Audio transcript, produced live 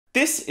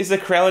This is a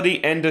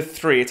Creality Ender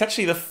 3. It's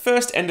actually the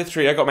first Ender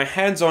 3 I got my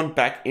hands on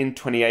back in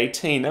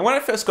 2018. And when I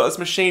first got this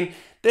machine,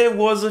 there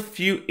was a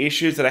few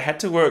issues that I had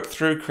to work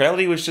through.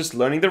 Creality was just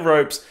learning the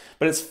ropes,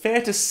 but it's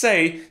fair to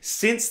say,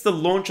 since the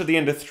launch of the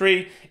Ender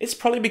 3, it's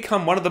probably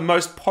become one of the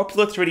most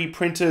popular 3D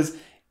printers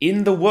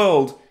in the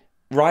world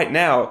right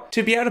now.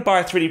 To be able to buy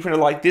a 3D printer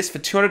like this for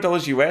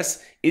 $200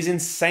 US is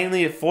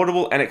insanely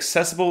affordable and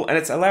accessible, and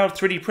it's allowed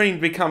 3D printing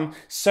to become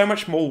so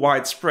much more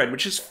widespread,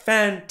 which is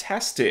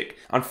fantastic.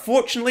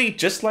 Unfortunately,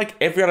 just like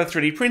every other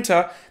 3D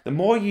printer, the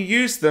more you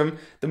use them,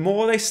 the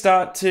more they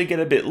start to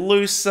get a bit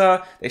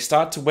looser, they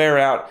start to wear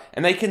out,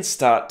 and they can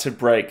start to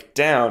break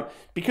down.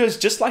 Because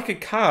just like a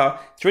car,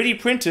 3D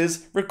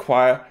printers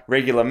require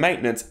regular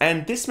maintenance,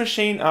 and this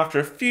machine, after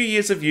a few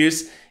years of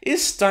use,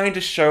 is starting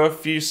to show a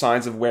few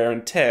signs of wear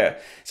and tear.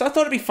 So I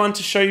thought it'd be fun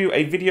to show you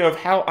a video of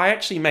how I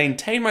actually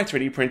maintain my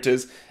 3D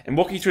printers and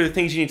walk you through the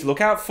things you need to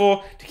look out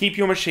for to keep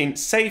your machine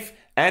safe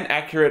and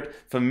accurate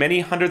for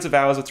many hundreds of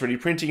hours of 3D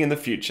printing in the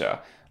future.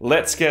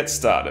 Let's get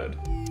started.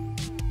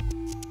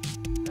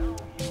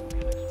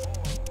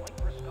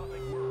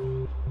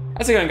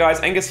 How's it going, guys?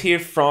 Angus here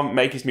from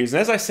Makers Muse,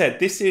 and as I said,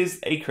 this is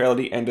a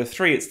Creality Ender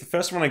 3. It's the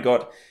first one I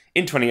got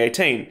in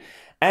 2018.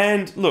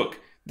 And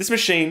look, this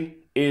machine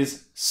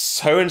is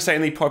so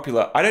insanely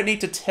popular. I don't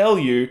need to tell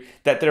you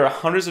that there are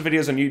hundreds of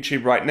videos on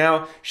YouTube right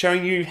now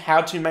showing you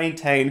how to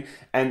maintain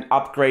and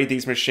upgrade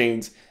these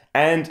machines.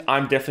 And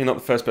I'm definitely not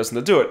the first person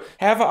to do it.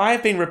 However,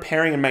 I've been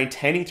repairing and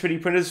maintaining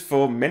 3D printers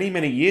for many,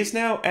 many years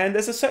now, and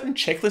there's a certain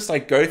checklist I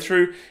go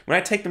through when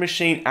I take the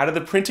machine out of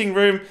the printing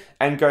room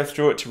and go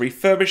through it to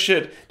refurbish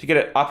it, to get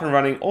it up and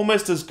running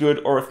almost as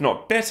good, or if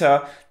not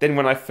better, than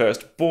when I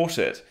first bought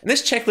it. And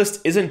this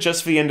checklist isn't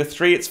just for the Ender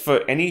 3, it's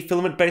for any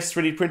filament-based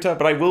 3D printer,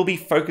 but I will be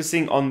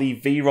focusing on the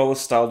V-roller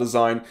style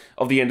design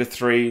of the Ender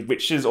 3,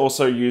 which is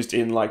also used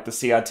in like the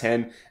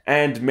CR10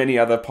 and many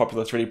other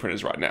popular 3D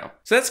printers right now.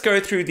 So let's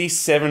go through these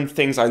 7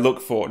 things I look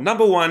for.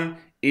 Number 1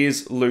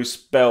 is loose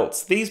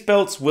belts. These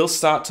belts will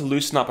start to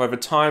loosen up over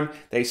time.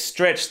 They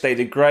stretch, they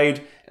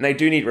degrade, and they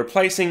do need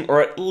replacing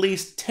or at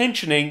least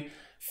tensioning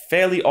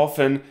fairly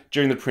often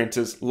during the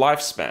printer's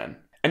lifespan.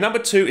 And number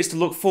 2 is to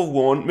look for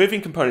worn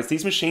moving components.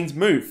 These machines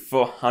move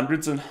for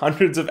hundreds and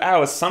hundreds of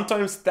hours,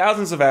 sometimes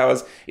thousands of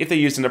hours if they're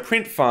used in a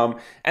print farm,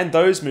 and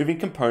those moving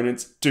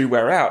components do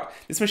wear out.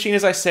 This machine,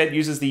 as I said,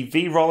 uses the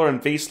V-roller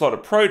and V-slot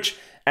approach,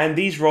 and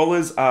these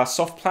rollers are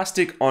soft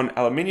plastic on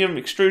aluminium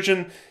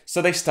extrusion,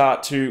 so they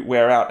start to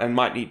wear out and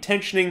might need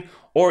tensioning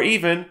or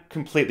even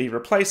completely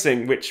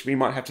replacing, which we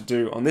might have to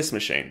do on this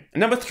machine.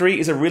 And number 3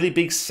 is a really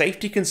big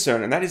safety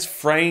concern, and that is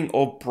fraying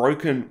or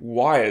broken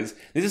wires.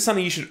 This is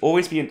something you should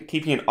always be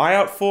keeping an eye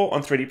out for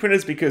on 3D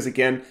printers because,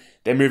 again,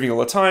 they're moving all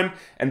the time,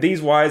 and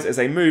these wires, as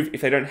they move, if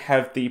they don't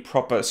have the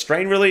proper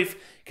strain relief,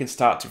 can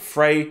start to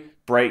fray,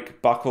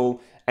 break, buckle,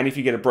 and if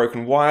you get a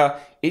broken wire,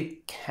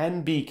 it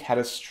can be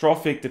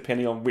catastrophic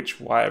depending on which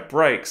wire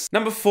breaks.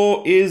 Number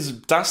 4 is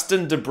dust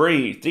and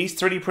debris. These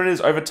 3D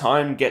printers over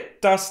time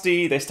get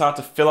dusty, they start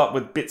to fill up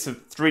with bits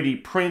of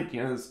 3D print,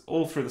 there's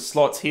all through the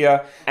slots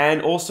here,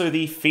 and also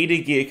the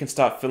feeder gear can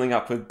start filling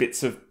up with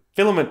bits of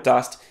filament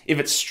dust if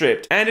it's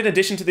stripped. And in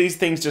addition to these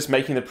things just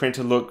making the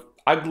printer look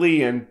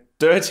ugly and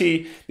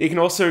dirty, it can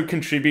also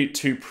contribute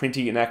to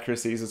printing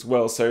inaccuracies as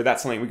well, so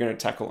that's something we're going to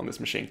tackle on this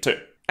machine too.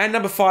 And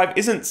number 5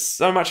 isn't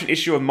so much an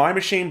issue of my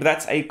machine, but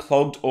that's a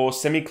clogged or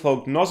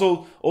semi-clogged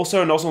nozzle.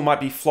 Also, a nozzle might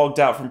be flogged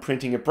out from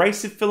printing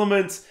abrasive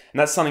filaments, and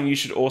that's something you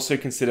should also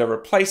consider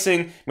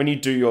replacing when you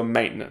do your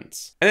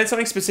maintenance. And then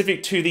something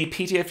specific to the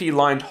PTFE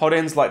lined hot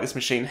ends like this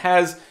machine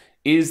has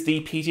is the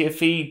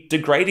PTFE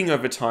degrading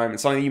over time.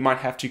 It's something you might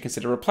have to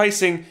consider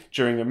replacing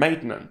during your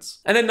maintenance.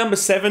 And then number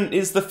 7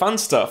 is the fun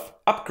stuff,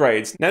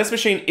 upgrades. Now this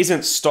machine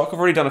isn't stock. I've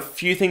already done a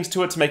few things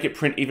to it to make it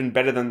print even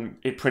better than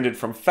it printed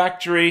from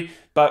factory.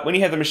 But when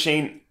you have the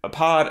machine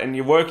apart and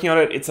you're working on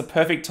it, it's a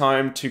perfect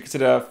time to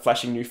consider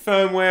flashing new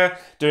firmware,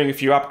 doing a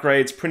few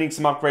upgrades, printing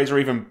some upgrades, or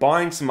even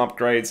buying some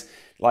upgrades,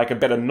 like a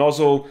better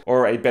nozzle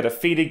or a better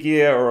feeder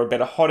gear or a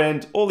better hot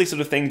end, all these sort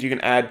of things you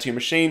can add to your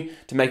machine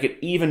to make it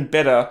even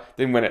better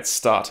than when it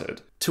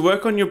started. To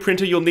work on your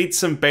printer, you'll need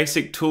some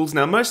basic tools.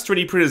 Now, most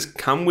 3D printers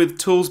come with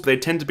tools, but they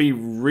tend to be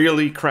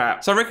really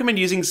crap. So I recommend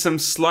using some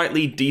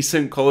slightly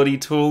decent quality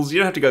tools. You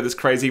don't have to go this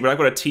crazy, but I've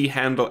got a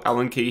T-handle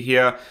Allen key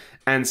here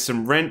and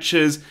some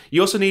wrenches.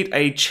 You also need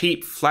a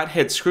cheap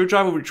flathead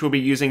screwdriver, which we'll be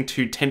using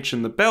to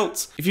tension the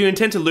belts. If you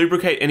intend to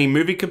lubricate any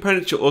moving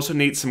components, you'll also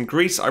need some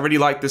grease. I really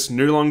like this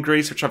Nulon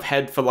grease, which I've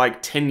had for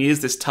like 10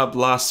 years. This tub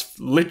lasts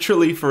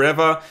literally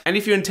forever. And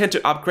if you intend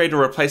to upgrade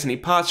or replace any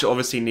parts, you'll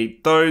obviously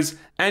need those.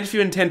 And if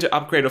you intend to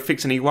upgrade or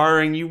fix any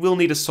wiring, you will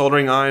need a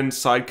soldering iron,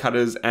 side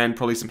cutters, and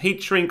probably some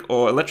heat shrink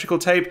or electrical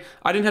tape.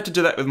 I didn't have to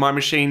do that with my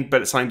machine,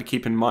 but it's something to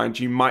keep in mind.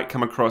 You might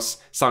come across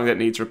something that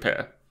needs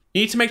repair.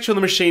 You need to make sure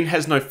the machine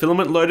has no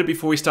filament loaded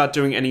before we start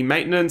doing any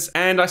maintenance,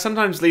 and I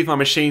sometimes leave my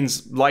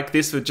machines like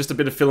this with just a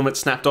bit of filament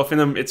snapped off in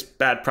them. It's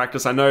bad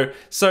practice, I know.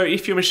 So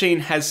if your machine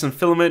has some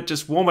filament,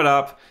 just warm it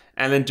up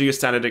and then do your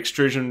standard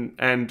extrusion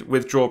and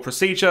withdraw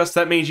procedure. So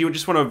that means you would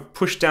just want to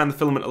push down the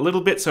filament a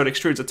little bit so it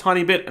extrudes a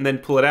tiny bit and then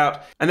pull it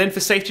out. And then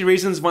for safety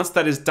reasons, once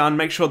that is done,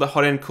 make sure the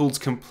hot end cools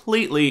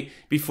completely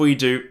before you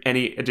do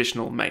any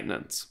additional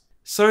maintenance.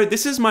 So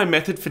this is my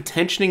method for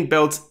tensioning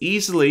belts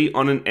easily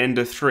on an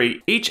Ender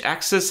 3. Each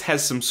axis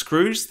has some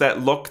screws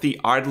that lock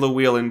the idler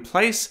wheel in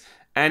place,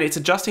 and it's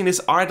adjusting this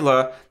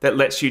idler that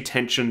lets you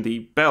tension the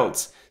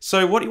belts.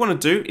 So what you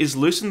want to do is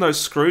loosen those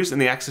screws in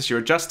the axis you're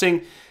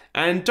adjusting,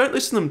 and don't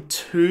loosen them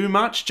too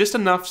much, just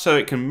enough so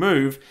it can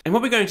move. And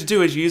what we're going to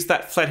do is use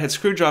that flathead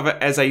screwdriver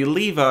as a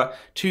lever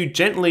to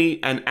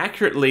gently and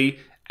accurately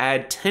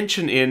add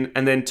tension in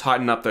and then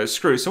tighten up those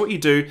screws. So what you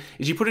do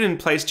is you put it in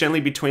place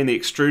gently between the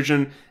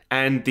extrusion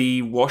and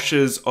the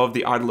washers of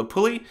the idler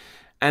pulley,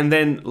 and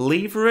then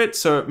lever it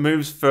so it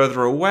moves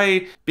further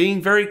away, being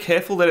very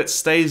careful that it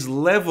stays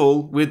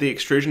level with the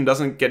extrusion,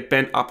 doesn't get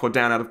bent up or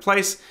down out of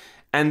place,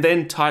 and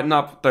then tighten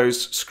up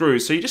those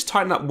screws. So you just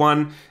tighten up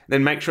one,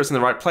 then make sure it's in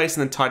the right place,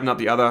 and then tighten up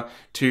the other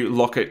to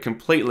lock it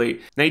completely.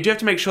 Now you do have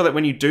to make sure that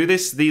when you do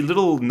this, the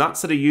little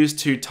nuts that are used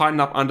to tighten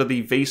up under the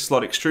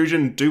V-slot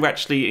extrusion do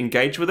actually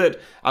engage with it.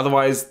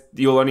 Otherwise,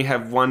 you'll only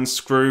have one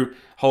screw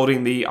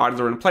holding the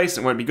idler in place.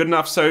 It won't be good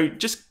enough, so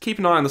just keep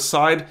an eye on the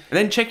side, and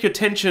then check your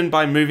tension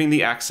by moving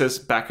the axis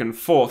back and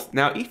forth.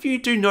 Now, if you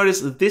do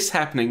notice this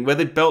happening, where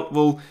the belt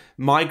will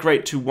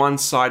migrate to one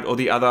side or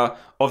the other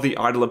of the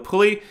idler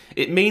pulley,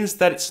 it means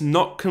that it's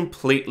not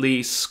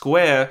completely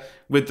square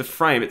with the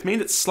frame. It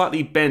means it's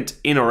slightly bent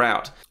in or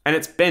out, and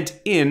it's bent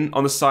in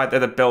on the side that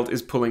the belt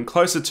is pulling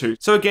closer to.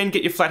 So again,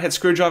 get your flathead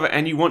screwdriver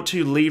and you want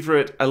to lever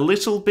it a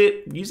little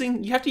bit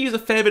you have to use a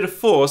fair bit of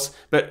force,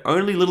 but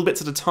only little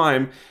bits at a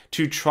time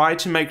to try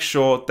to make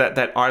sure that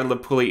that idler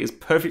pulley is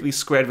perfectly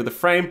squared with the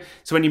frame.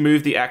 So when you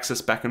move the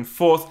axis back and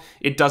forth,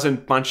 it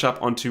doesn't bunch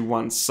up onto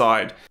one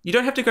side. You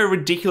don't have to go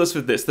ridiculous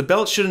with this. The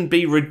belt shouldn't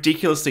be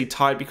ridiculously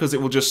tight because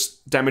it will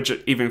just damage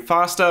it even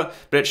faster,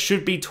 but it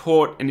should be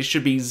taut and it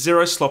should be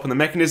zero slop in the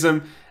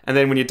mechanism. And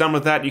then when you're done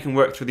with that, you can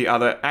work through the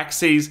other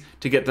axes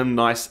to get them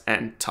nice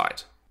and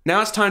tight.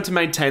 Now it's time to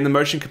maintain the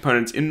motion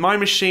components. In my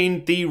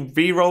machine, the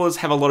V-rollers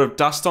have a lot of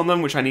dust on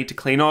them, which I need to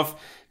clean off.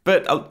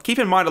 But keep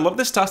in mind, a lot of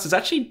this dust is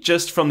actually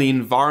just from the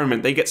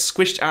environment. They get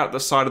squished out the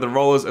side of the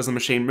rollers as the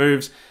machine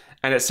moves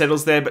and it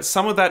settles there, but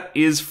some of that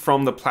is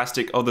from the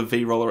plastic of the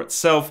V-roller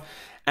itself.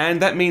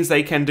 And that means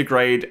they can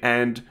degrade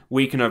and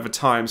weaken over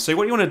time. So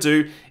what you want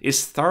to do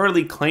is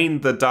thoroughly clean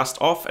the dust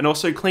off and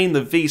also clean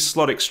the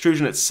V-slot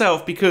extrusion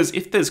itself, because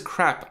if there's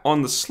crap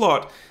on the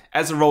slot,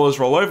 as the rollers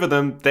roll over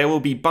them, there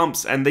will be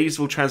bumps, and these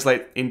will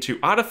translate into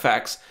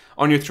artifacts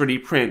on your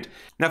 3D print.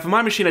 Now for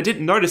my machine, I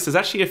didn't notice there's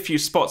actually a few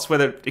spots where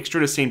the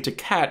extruder seemed to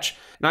catch,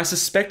 and I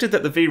suspected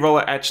that the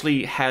V-roller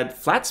actually had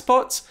flat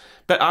spots,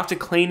 but after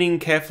cleaning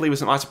carefully with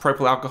some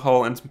isopropyl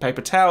alcohol and some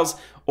paper towels,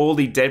 all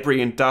the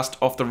debris and dust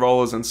off the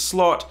rollers and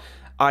slot,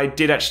 I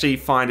did actually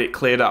find it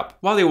cleared up.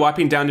 While you're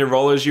wiping down your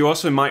rollers, you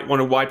also might want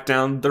to wipe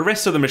down the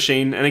rest of the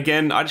machine, and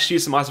again, I just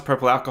used some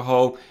isopropyl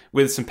alcohol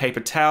with some paper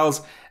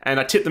towels, and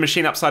I tipped the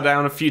machine upside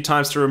down a few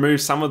times to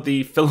remove some of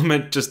the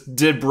filament just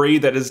debris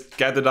that is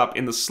gathered up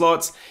in the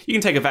slots. You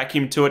can take a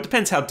vacuum to it,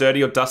 depends how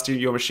dirty or dusty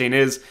your machine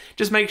is.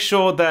 Just make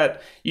sure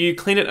that you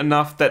clean it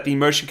enough that the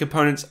motion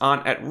components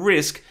aren't at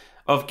risk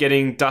of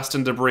getting dust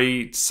and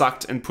debris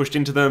sucked and pushed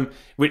into them,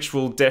 which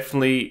will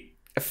definitely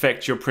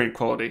affect your print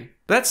quality.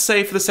 Let's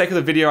say for the sake of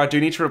the video, I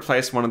do need to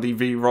replace one of the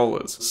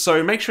V-rollers.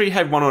 So make sure you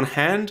have one on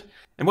hand,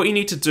 and what you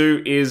need to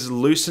do is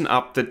loosen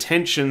up the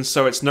tension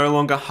so it's no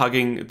longer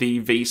hugging the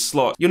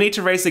V-slot. You'll need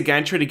to raise the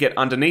gantry to get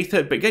underneath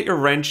it, but get your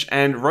wrench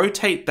and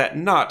rotate that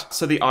nut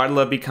so the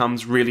idler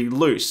becomes really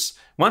loose.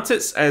 Once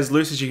it's as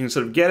loose as you can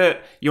sort of get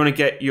it, you want to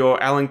get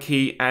your Allen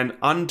key and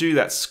undo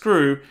that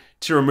screw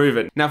to remove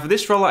it. Now for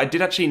this roller, I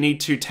did actually need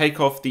to take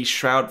off the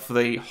shroud for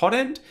the hot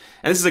end,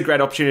 and this is a great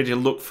opportunity to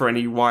look for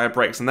any wire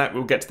breaks, and that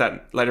we'll get to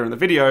that later in the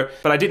video,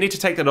 but I did need to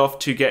take that off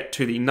to get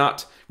to the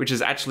nut, which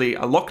is actually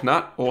a lock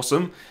nut,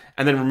 awesome,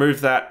 and then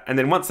remove that, and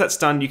then once that's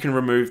done, you can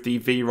remove the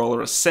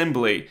V-roller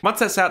assembly. Once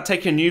that's out,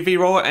 take your new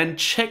V-roller and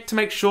check to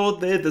make sure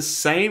they're the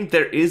same.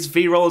 There is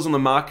V-rollers on the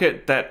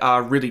market that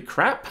are really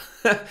crap,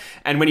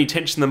 and when you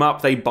tension them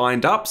up, they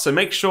bind up, so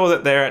make sure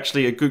that they're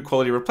actually a good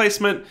quality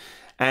replacement.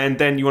 And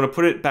then you want to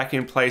put it back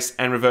in place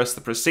and reverse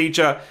the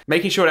procedure,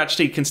 making sure it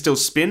actually can still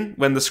spin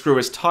when the screw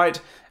is tight.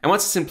 And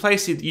once it's in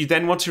place, you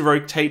then want to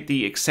rotate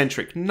the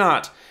eccentric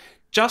nut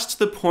just to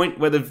the point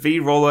where the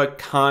V-roller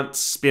can't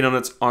spin on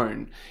its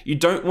own. You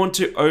don't want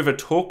to over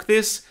torque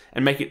this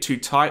and make it too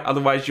tight,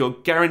 otherwise you're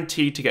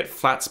guaranteed to get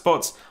flat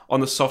spots on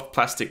the soft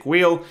plastic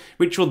wheel,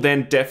 which will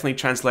then definitely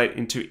translate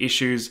into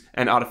issues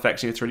and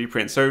artifacts in your 3D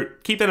print. So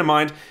keep that in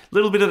mind, a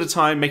little bit at a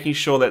time, making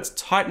sure that it's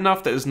tight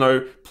enough that there's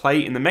no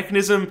play in the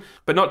mechanism,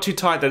 but not too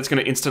tight that it's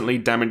going to instantly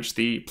damage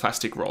the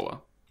plastic roller.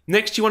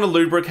 Next, you want to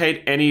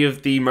lubricate any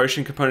of the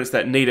motion components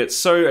that need it.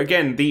 So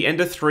again, the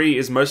Ender 3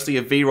 is mostly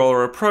a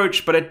V-roller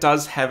approach, but it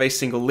does have a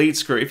single lead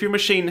screw. If your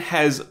machine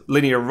has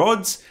linear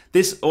rods,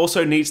 this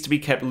also needs to be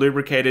kept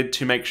lubricated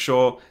to make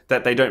sure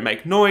that they don't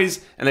make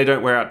noise and they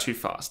don't wear out too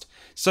fast.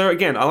 So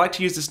again, I like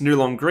to use this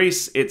Nulon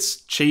grease.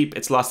 It's cheap,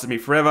 it's lasted me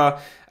forever,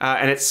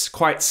 and it's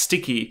quite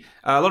sticky.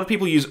 A lot of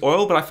people use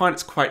oil, but I find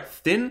it's quite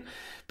thin.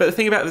 But the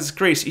thing about this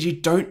grease is you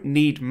don't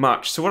need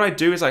much. So what I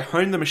do is I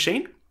hone the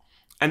machine,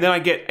 and then I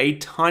get a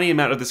tiny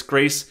amount of this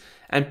grease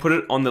and put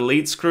it on the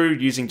lead screw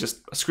using just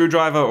a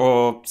screwdriver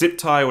or zip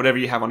tie or whatever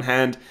you have on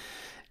hand.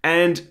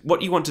 And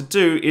what you want to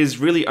do is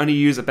really only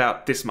use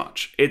about this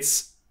much.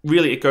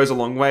 It goes a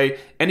long way.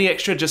 Any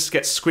extra just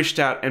gets squished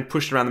out and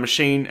pushed around the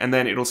machine, and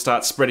then it'll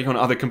start spreading on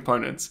other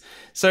components.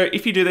 So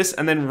if you do this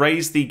and then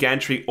raise the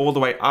gantry all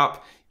the way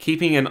up,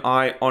 keeping an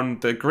eye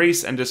on the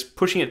grease and just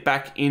pushing it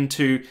back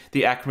into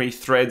the Acme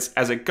threads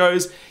as it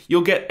goes,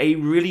 you'll get a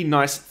really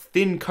nice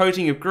thin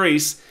coating of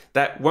grease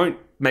that won't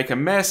make a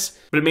mess,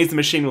 but it means the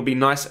machine will be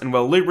nice and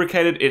well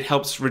lubricated. It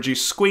helps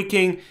reduce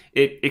squeaking.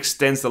 It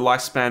extends the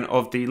lifespan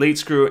of the lead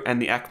screw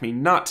and the Acme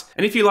nut.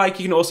 And if you like,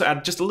 you can also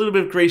add just a little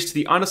bit of grease to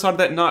the underside of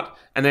that nut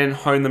and then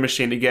hone the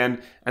machine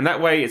again. And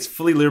that way it's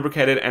fully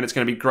lubricated and it's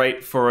going to be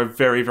great for a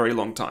very, very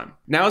long time.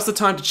 Now is the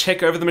time to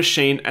check over the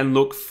machine and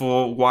look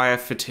for wire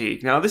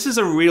fatigue. Now this is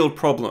a real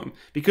problem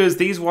because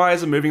these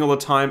wires are moving all the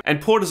time,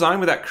 and poor design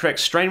without correct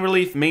strain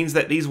relief means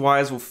that these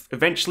wires will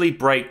eventually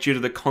break due to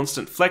the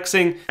constant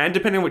flexing, and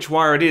depending on which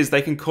wire it is,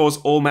 they can cause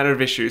all manner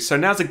of issues. So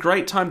now's a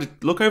great time to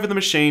look over the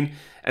machine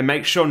and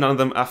make sure none of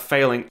them are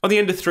failing. On the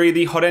Ender 3,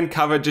 the hot end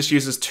cover just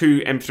uses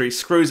 2 M3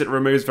 screws. It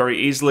removes very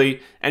easily,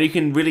 and you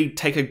can really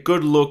take a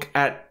good look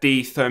at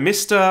the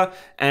thermistor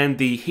and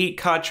the heat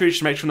cartridge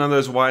to make sure none of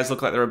those wires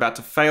look like they're about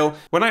to fail.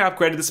 When I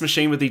upgraded this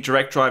machine with the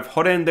direct drive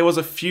hot end, there was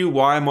a few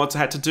wire mods I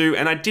had to do,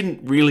 and I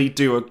didn't really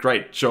do a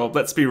great job,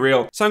 let's be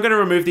real. So I'm going to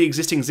remove the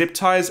existing zip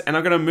ties, and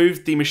I'm going to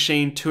move the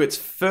machine to its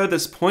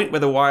furthest point where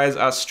the wires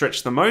are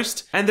stretched the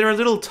most, and they're a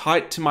little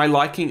tight to my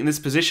liking in this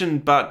position,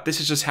 but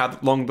this is just how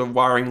long the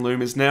wiring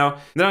loom is now.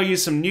 Then I'll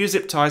use some new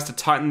zip ties to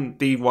tighten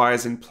the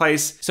wires in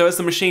place, so as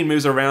the machine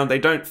moves around, they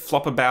don't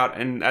flop about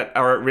and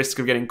are at risk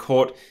of getting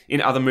caught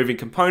in other moving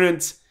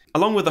components.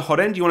 Along with the hot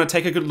end, you want to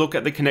take a good look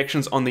at the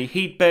connections on the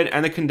heat bed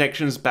and the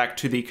connections back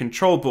to the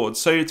control board.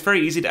 So it's very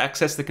easy to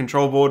access the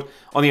control board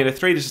on the Ender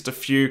 3, there's just a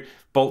few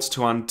bolts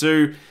to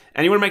undo,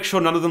 and you want to make sure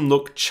none of them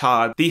look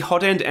charred. The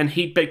hot end and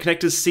heat bed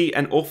connectors see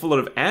an awful lot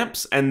of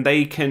amps, and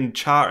they can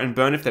char and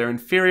burn if they're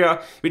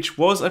inferior, which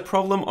was a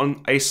problem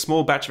on a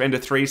small batch of Ender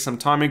 3 some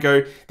time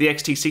ago. The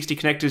XT60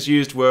 connectors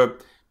used were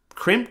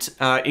crimped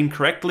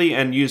incorrectly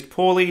and used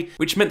poorly,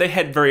 which meant they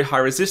had very high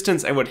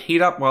resistance and would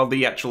heat up while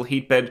the actual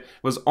heat bed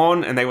was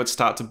on, and they would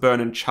start to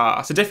burn and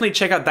char. So definitely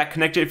check out that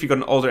connector if you've got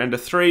an older Ender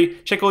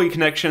 3. Check all your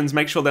connections,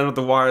 make sure none of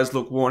the wires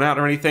look worn out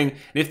or anything, and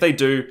if they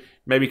do,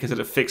 maybe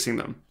consider fixing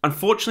them.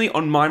 Unfortunately,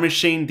 on my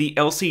machine, the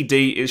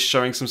LCD is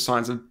showing some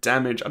signs of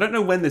damage. I don't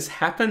know when this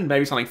happened,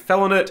 maybe something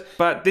fell on it,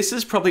 but this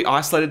is probably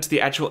isolated to the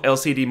actual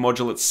LCD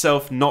module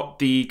itself, not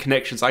the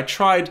connections. I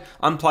tried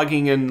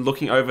unplugging and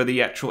looking over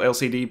the actual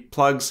LCD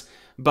plugs,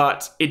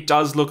 but it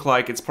does look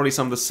like it's probably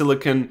some of the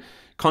silicon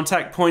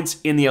contact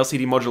points in the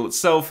LCD module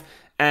itself,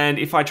 and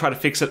if I try to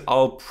fix it,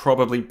 I'll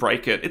probably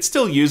break it. It's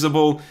still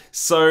usable,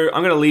 so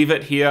I'm gonna leave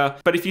it here.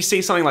 But if you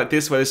see something like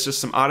this where there's just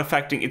some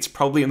artifacting, it's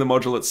probably in the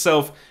module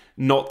itself,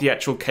 not the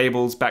actual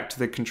cables back to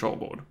the control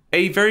board.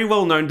 A very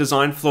well-known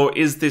design flaw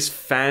is this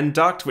fan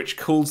duct, which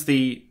cools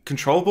the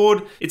control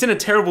board. It's in a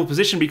terrible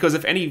position because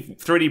if any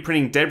 3D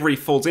printing debris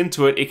falls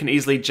into it, it can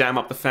easily jam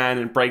up the fan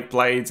and break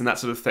blades and that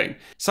sort of thing.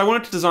 So I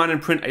wanted to design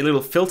and print a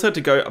little filter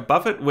to go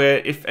above it, where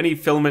if any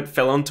filament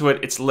fell onto it,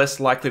 it's less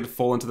likely to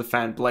fall into the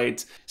fan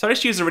blades. So I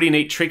just used a really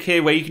neat trick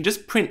here where you can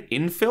just print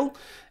infill,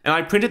 and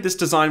I printed this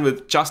design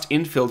with just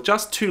infill,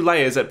 just 2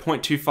 layers at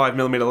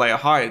 0.25mm layer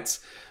heights.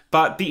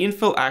 But the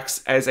infill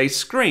acts as a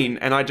screen,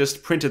 and I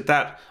just printed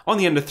that on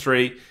the Ender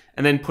 3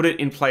 and then put it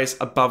in place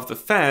above the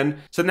fan.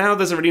 So now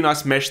there's a really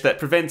nice mesh that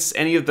prevents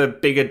any of the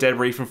bigger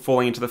debris from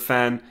falling into the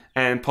fan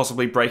and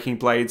possibly breaking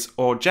blades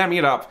or jamming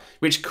it up,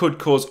 which could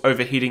cause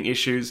overheating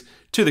issues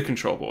to the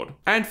control board.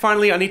 And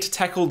finally, I need to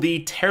tackle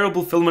the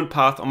terrible filament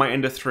path on my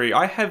Ender 3.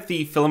 I have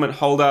the filament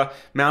holder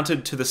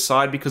mounted to the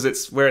side because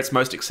it's where it's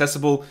most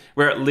accessible,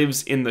 where it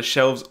lives in the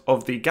shelves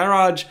of the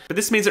garage, but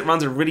this means it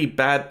runs a really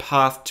bad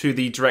path to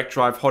the direct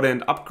drive hot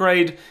end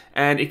upgrade,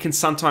 and it can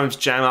sometimes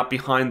jam up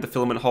behind the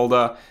filament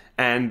holder,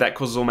 and that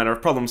causes all manner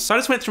of problems. So I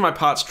just went through my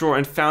parts drawer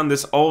and found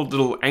this old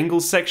little angle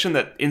section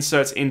that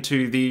inserts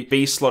into the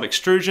B-slot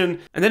extrusion.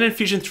 And then in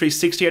Fusion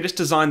 360, I just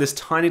designed this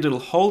tiny little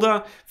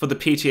holder for the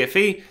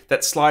PTFE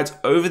that slides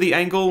over the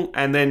angle,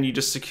 and then you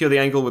just secure the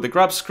angle with a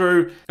grub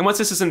screw. And once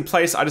this is in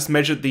place, I just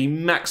measured the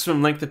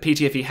maximum length the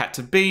PTFE had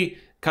to be,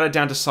 cut it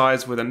down to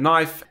size with a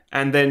knife,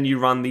 and then you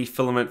run the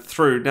filament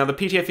through. Now the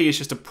PTFE is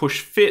just a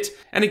push fit,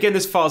 and again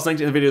this file is linked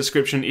in the video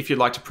description if you'd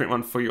like to print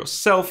one for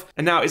yourself.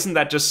 And now isn't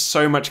that just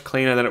so much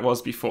cleaner than it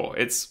was before?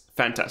 It's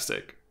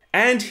fantastic.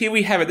 And here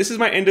we have it. This is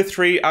my Ender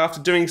 3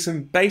 after doing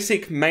some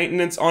basic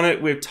maintenance on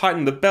it. We've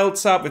tightened the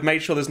belts up, we've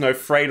made sure there's no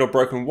frayed or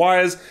broken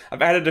wires.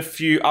 I've added a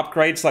few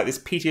upgrades like this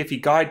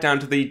PTFE guide down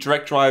to the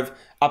direct drive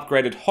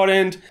upgraded hot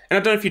end. And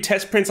I've done a few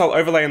test prints. I'll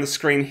overlay on the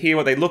screen here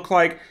what they look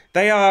like.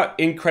 They are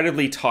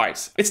incredibly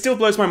tight. It still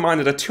blows my mind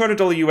that a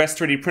 $200 US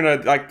 3D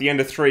printer like the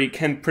Ender 3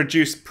 can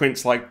produce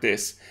prints like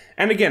this.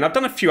 And again, I've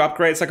done a few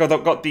upgrades, like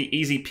I've got the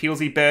Easy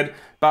Peelsy bed,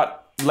 but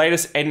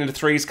latest Ender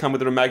 3s come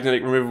with a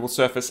magnetic removable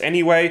surface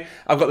anyway.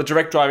 I've got the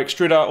direct drive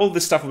extruder. All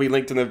this stuff will be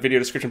linked in the video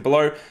description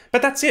below.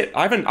 But that's it.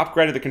 I haven't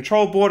upgraded the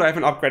control board. I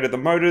haven't upgraded the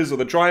motors or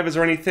the drivers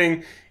or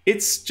anything.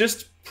 It's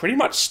just pretty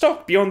much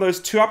stock beyond those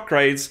 2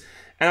 upgrades.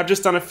 And I've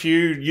just done a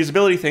few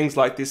usability things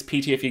like this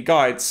PTFE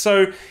guide.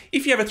 So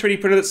if you have a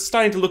 3D printer that's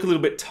starting to look a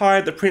little bit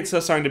tired, the prints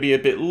are starting to be a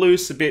bit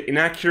loose, a bit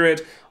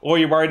inaccurate, or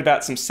you're worried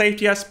about some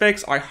safety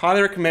aspects, I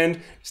highly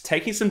recommend just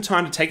taking some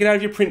time to take it out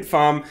of your print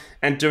farm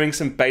and doing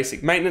some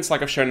basic maintenance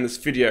like I've shown in this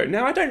video.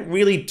 Now, I don't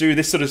really do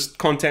this sort of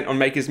content on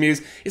Maker's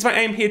Muse. It's my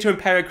aim here to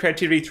empower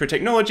creativity through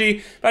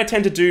technology, but I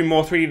tend to do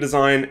more 3D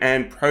design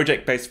and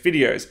project-based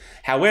videos.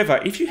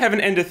 However, if you have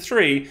an Ender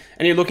 3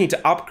 and you're looking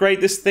to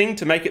upgrade this thing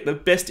to make it the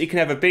best it can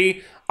ever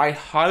be, I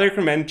highly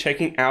recommend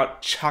checking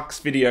out Chuck's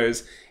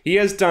videos. He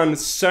has done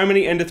so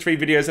many Ender 3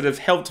 videos that have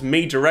helped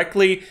me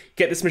directly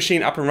get this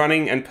machine up and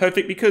running and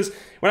perfect, because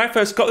when I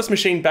first got this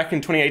machine back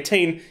in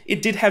 2018,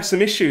 it did have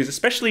some issues,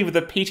 especially with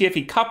the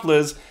PTFE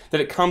couplers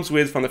that it comes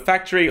with from the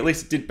factory, at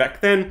least it did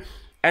back then,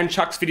 and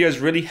Chuck's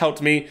videos really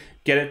helped me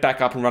get it back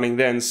up and running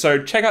then.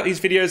 So check out these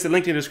videos, they're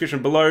linked in the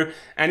description below,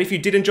 and if you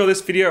did enjoy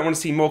this video and want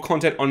to see more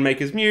content on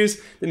Maker's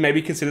Muse, then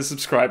maybe consider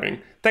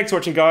subscribing. Thanks for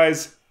watching,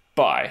 guys.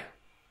 Bye.